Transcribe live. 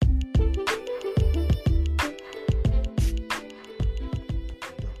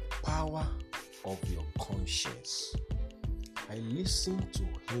conscience. I listened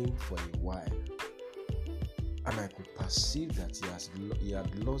to him for a while, and I could perceive that he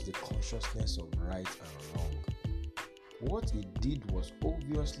had lost the consciousness of right and wrong. What he did was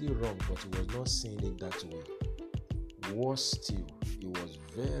obviously wrong, but he was not saying it that way. Worse still, he was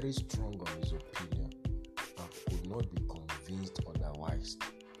very strong on his opinion and could not be convinced otherwise.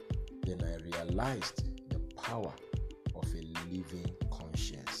 Then I realized the power of a living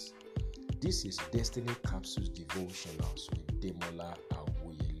conscience. This is Destiny Capsules Devotionals with Demola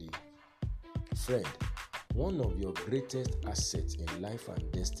Awoyele. Friend, one of your greatest assets in life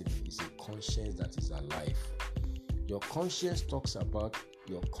and destiny is a conscience that is alive. Your conscience talks about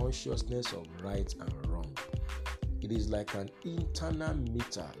your consciousness of right and wrong. It is like an internal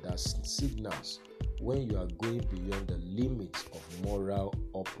meter that signals when you are going beyond the limits of moral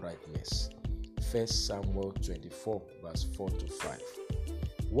uprightness. 1 Samuel 24 verse 4 to 5.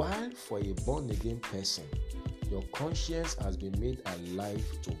 While for a born-again person, your conscience has been made alive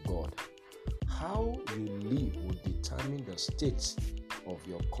to God, how you live will determine the state of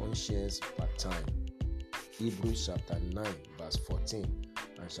your conscience per time. Hebrews chapter 9 verse 14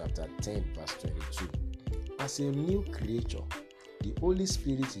 and chapter 10 verse 22. As a new creature, the Holy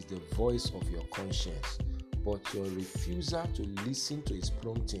Spirit is the voice of your conscience, but your refusal to listen to his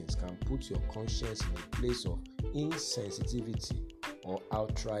promptings can put your conscience in a place of insensitivity or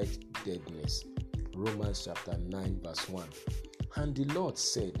outright deadness. Romans chapter 9 verse 1. And the Lord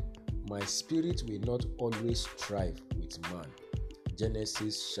said, my spirit will not always strive with man.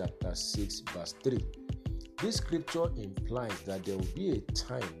 Genesis chapter 6 verse 3. This scripture implies that there will be a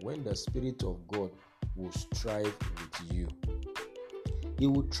time when the Spirit of God will strive with you. He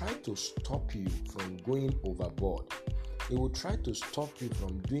will try to stop you from going overboard. He will try to stop you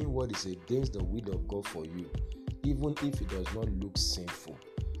from doing what is against the will of God for you, even if it does not look sinful.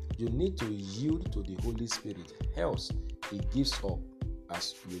 You need to yield to the Holy Spirit, else he gives up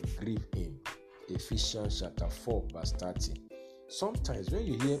as you grieve him. Ephesians chapter 4 verse 30. Sometimes when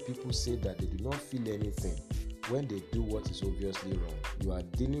you hear people say that they do not feel anything when they do what is obviously wrong, you are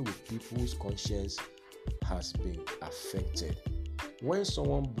dealing with people whose conscience has been affected. When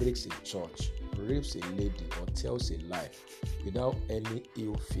someone breaks a church, rapes a lady, or tells a lie without any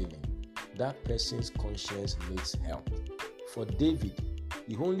ill feeling, that person's conscience needs help. For David,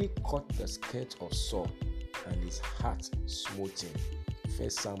 he only caught the skirt of Saul and his heart smote him. 1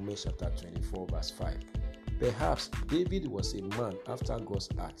 Samuel chapter 24 verse 5. Perhaps David was a man after God's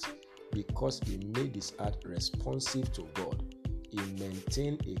heart because he made his heart responsive to God. He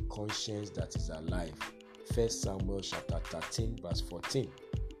maintained a conscience that is alive. 1 Samuel chapter 13 verse 14,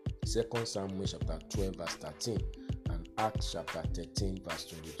 2 Samuel chapter 12 verse 13, and Acts chapter 13 verse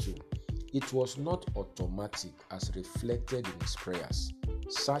 22. It was not automatic as reflected in his prayers.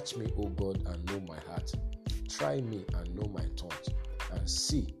 Search me, O God, and know my heart. Try me and know my thoughts, and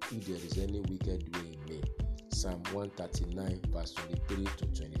see if there is any wicked way in me. Psalm 139 verse 23 to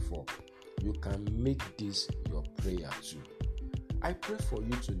 24. You can make this your prayer too. I pray for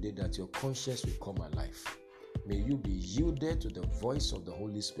you today that your conscience will come alive. May you be yielded to the voice of the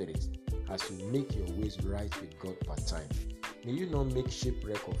Holy Spirit as you make your ways right with God per time. May you not make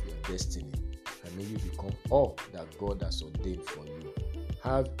shipwreck of your destiny, and may you become all that God has ordained for you.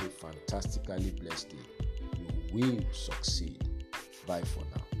 Have a fantastically blessed day. You will succeed. Bye for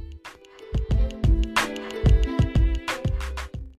now.